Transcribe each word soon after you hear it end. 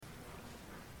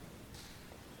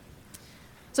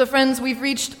So friends, we've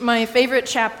reached my favorite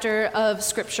chapter of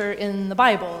Scripture in the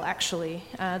Bible, actually.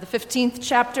 The 15th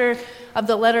chapter of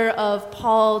the letter of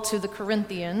Paul to the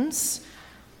Corinthians.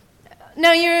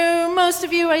 Now, most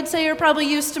of you, I'd say, are probably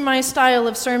used to my style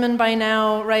of sermon by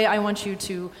now, right? I want you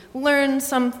to learn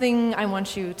something, I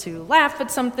want you to laugh at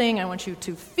something, I want you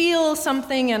to feel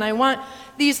something, and I want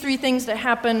these three things to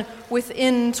happen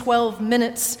within 12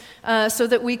 minutes so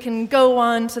that we can go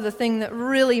on to the thing that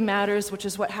really matters, which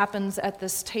is what happens at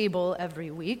this table every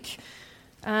week.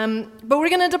 But we're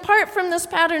going to depart from this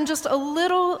pattern just a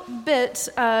little bit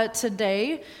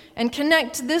today and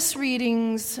connect this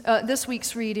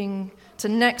week's reading to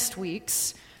next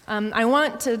week's. I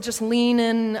want to just lean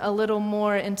in a little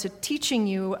more into teaching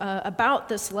you about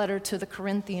this letter to the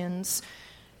Corinthians,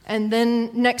 and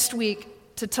then next week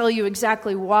to tell you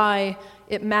exactly why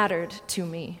it mattered to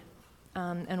me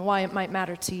and why it might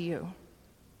matter to you.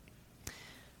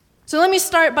 So let me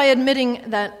start by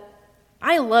admitting that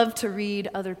I love to read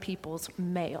other people's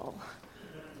mail.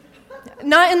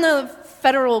 Not in the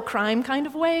federal crime kind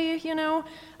of way,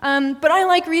 but I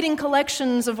like reading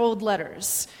collections of old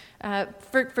letters.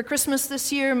 For Christmas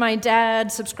this year, my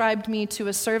dad subscribed me to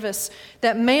a service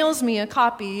that mails me a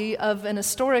copy of an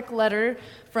historic letter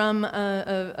from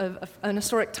an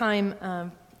historic time,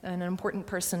 an important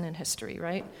person in history,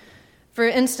 right? For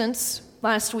instance,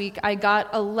 last week I got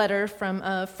a letter from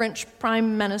a French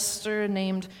prime minister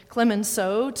named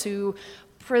Clemenceau to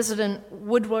President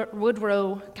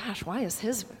Woodrow,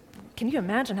 can you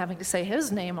imagine having to say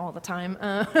his name all the time?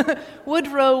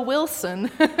 Woodrow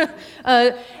Wilson,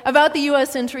 about the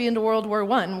U.S. entry into World War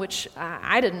I, which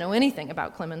I didn't know anything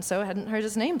about Clemenceau, hadn't heard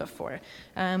his name before.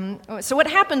 So what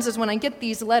happens is when I get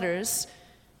these letters,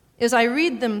 is I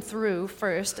read them through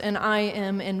first, and I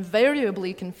am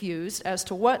invariably confused as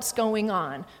to what's going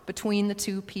on between the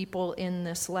two people in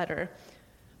this letter.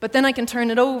 But then I can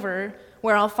turn it over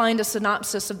where I'll find a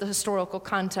synopsis of the historical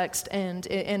context, and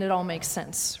it all makes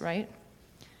sense, right?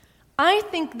 I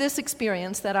think this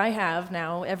experience that I have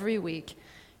now every week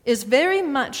is very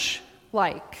much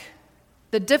like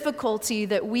the difficulty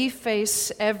that we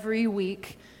face every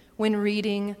week when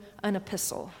reading an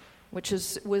epistle, which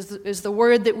is the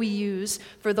word that we use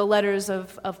for the letters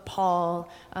of Paul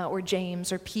or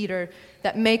James or Peter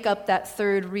that make up that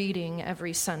third reading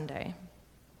every Sunday.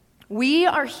 We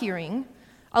are hearing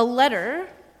a letter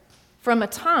from a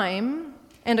time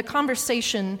and a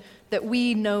conversation that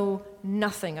we know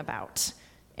nothing about.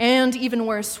 And even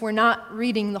worse, we're not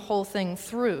reading the whole thing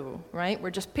through, right?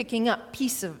 We're just picking up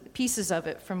pieces of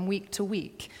it from week to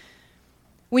week.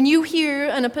 When you hear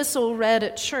an epistle read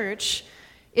at church,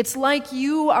 it's like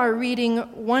you are reading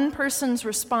one person's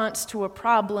response to a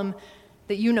problem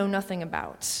that you know nothing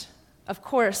about. Of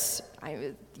course,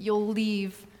 you'll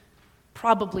leave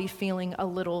probably feeling a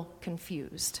little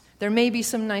confused. There may be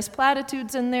some nice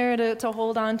platitudes in there to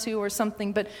hold on to or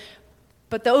something, but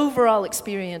the overall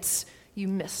experience you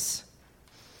miss.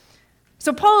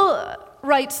 So Paul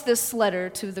writes this letter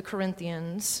to the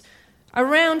Corinthians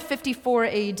around 54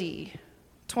 AD,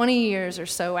 20 years or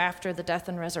so after the death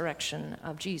and resurrection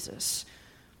of Jesus.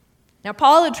 Now,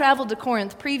 Paul had traveled to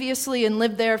Corinth previously and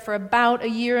lived there for about a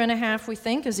year and a half, we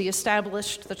think, as he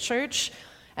established the church,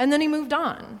 and then he moved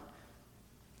on.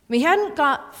 He hadn't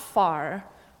got far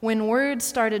when word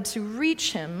started to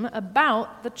reach him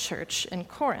about the church in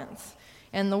Corinth,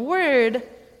 and the word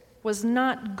was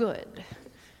not good.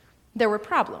 There were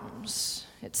problems,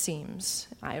 it seems.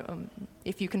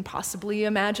 If you can possibly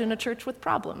imagine a church with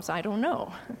problems, I don't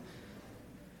know.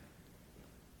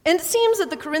 And it seems that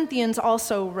the Corinthians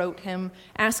also wrote him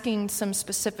asking some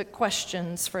specific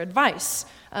questions for advice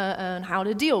on how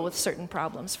to deal with certain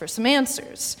problems, for some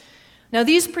answers. Now,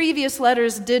 these previous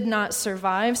letters did not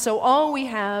survive, so all we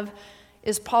have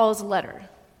is Paul's letter.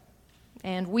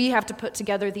 And we have to put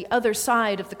together the other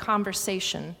side of the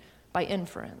conversation by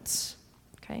inference.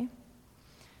 Okay?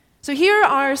 So here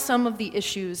are some of the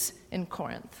issues in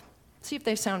Corinth. See if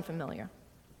they sound familiar.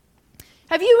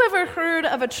 Have you ever heard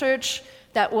of a church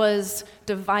that was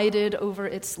divided over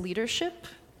its leadership?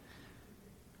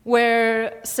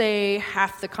 Where, say,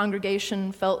 half the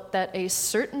congregation felt that a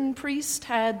certain priest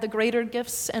had the greater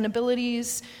gifts and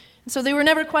abilities, and so they were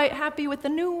never quite happy with the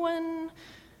new one.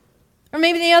 Or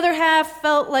maybe the other half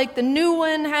felt like the new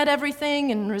one had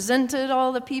everything and resented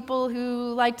all the people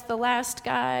who liked the last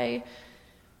guy.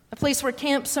 A place where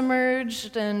camps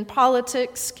emerged and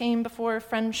politics came before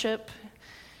friendship.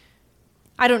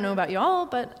 I don't know about y'all,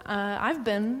 but I've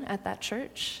been at that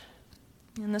church,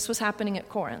 and this was happening at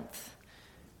Corinth.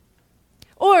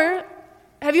 Or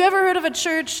have you ever heard of a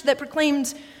church that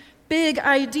proclaimed big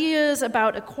ideas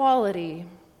about equality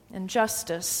and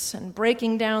justice and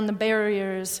breaking down the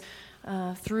barriers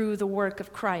through the work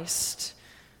of Christ,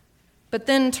 but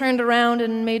then turned around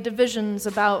and made divisions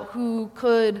about who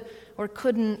could or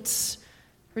couldn't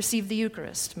receive the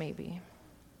Eucharist, maybe.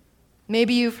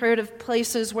 Maybe you've heard of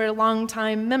places where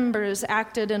longtime members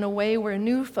acted in a way where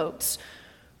new folks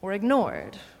were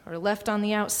ignored or left on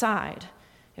the outside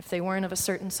if they weren't of a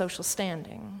certain social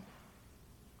standing.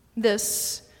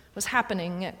 This was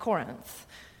happening at Corinth,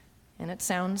 and it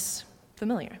sounds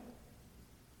familiar.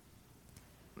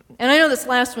 And I know this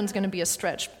last one's going to be a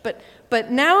stretch,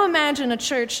 but now imagine a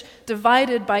church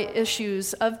divided by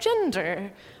issues of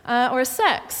gender, or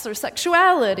sex, or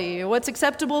sexuality, what's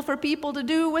acceptable for people to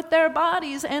do with their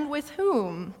bodies and with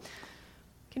whom.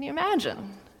 Can you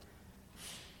imagine?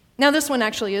 Now, this one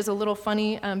actually is a little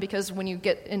funny because when you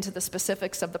get into the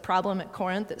specifics of the problem at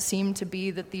Corinth, it seemed to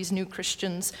be that these new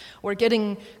Christians were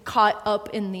getting caught up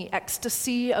in the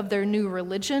ecstasy of their new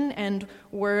religion and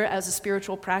were, as a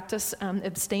spiritual practice,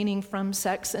 abstaining from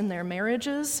sex in their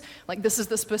marriages. Like, this is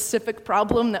the specific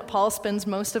problem that Paul spends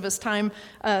most of his time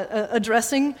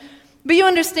addressing. But you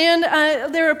understand,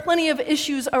 there are plenty of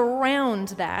issues around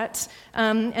that,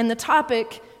 and the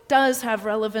topic does have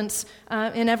relevance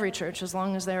in every church as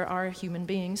long as there are human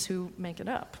beings who make it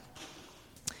up.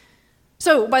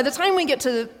 So by the time we get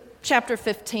to chapter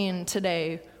 15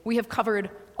 today, we have covered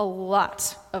a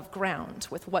lot of ground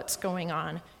with what's going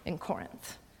on in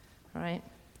Corinth, right?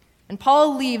 And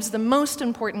Paul leaves the most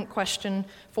important question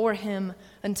for him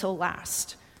until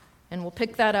last, and we'll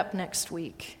pick that up next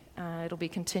week. It'll be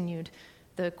continued,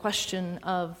 the question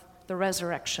of the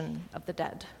resurrection of the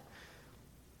dead.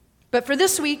 But for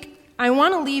this week, I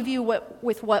want to leave you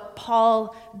with what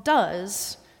Paul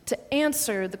does to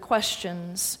answer the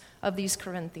questions of these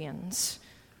Corinthians.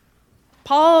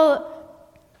 Paul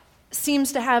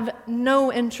seems to have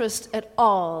no interest at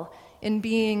all in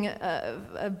being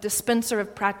a dispenser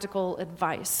of practical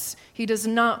advice. He does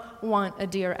not want a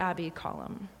Dear Abby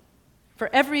column. For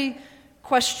every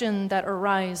question that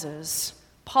arises,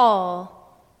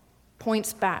 Paul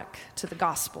points back to the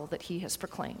gospel that he has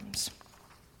proclaimed.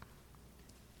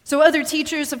 So other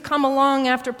teachers have come along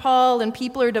after Paul, and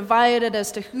people are divided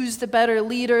as to who's the better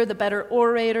leader, the better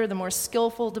orator, the more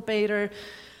skillful debater.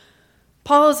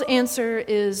 Paul's answer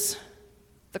is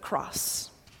the cross.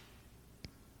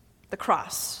 The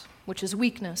cross, which is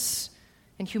weakness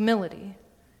and humility.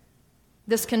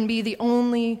 This can be the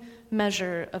only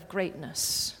measure of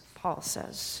greatness, Paul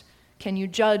says. Can you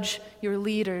judge your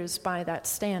leaders by that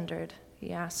standard,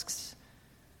 he asks.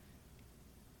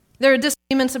 There are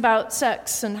disagreements about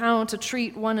sex and how to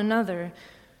treat one another.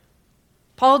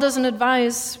 Paul doesn't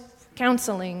advise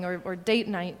counseling or date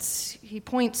nights. He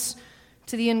points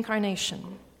to the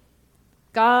incarnation.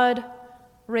 God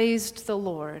raised the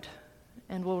Lord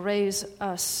and will raise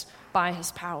us by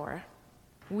his power.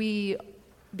 We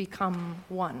become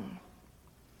one.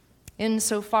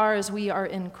 Insofar as we are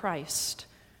in Christ,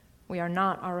 we are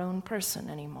not our own person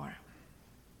anymore.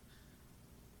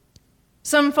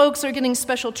 Some folks are getting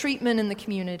special treatment in the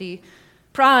community.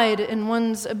 Pride in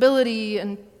one's ability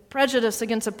and prejudice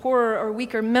against a poorer or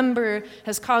weaker member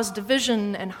has caused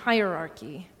division and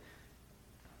hierarchy.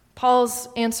 Paul's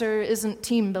answer isn't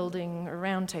team building or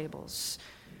roundtables.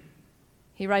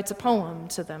 He writes a poem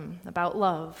to them about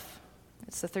love.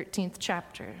 It's the 13th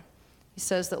chapter. He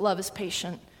says that love is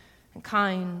patient and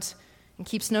kind and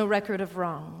keeps no record of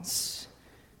wrongs.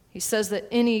 He says that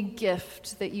any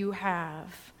gift that you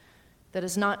have that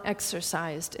is not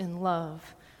exercised in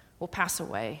love will pass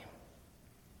away.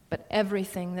 But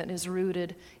everything that is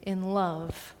rooted in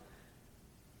love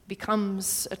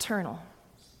becomes eternal.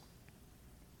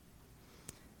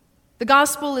 The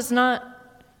gospel is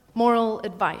not moral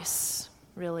advice,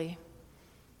 really.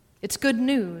 It's good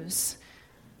news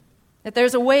that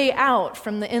there's a way out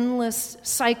from the endless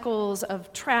cycles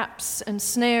of traps and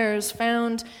snares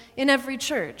found in every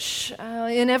church,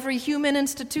 in every human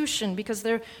institution, because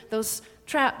those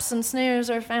traps and snares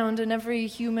are found in every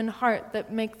human heart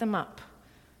that make them up.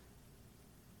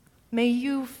 May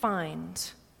you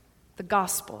find the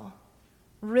gospel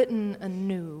written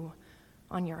anew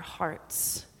on your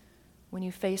hearts when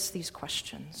you face these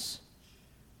questions.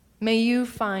 May you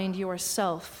find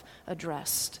yourself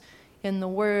addressed in the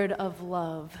word of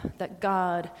love that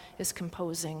God is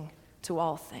composing to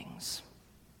all things.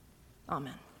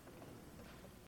 Amen.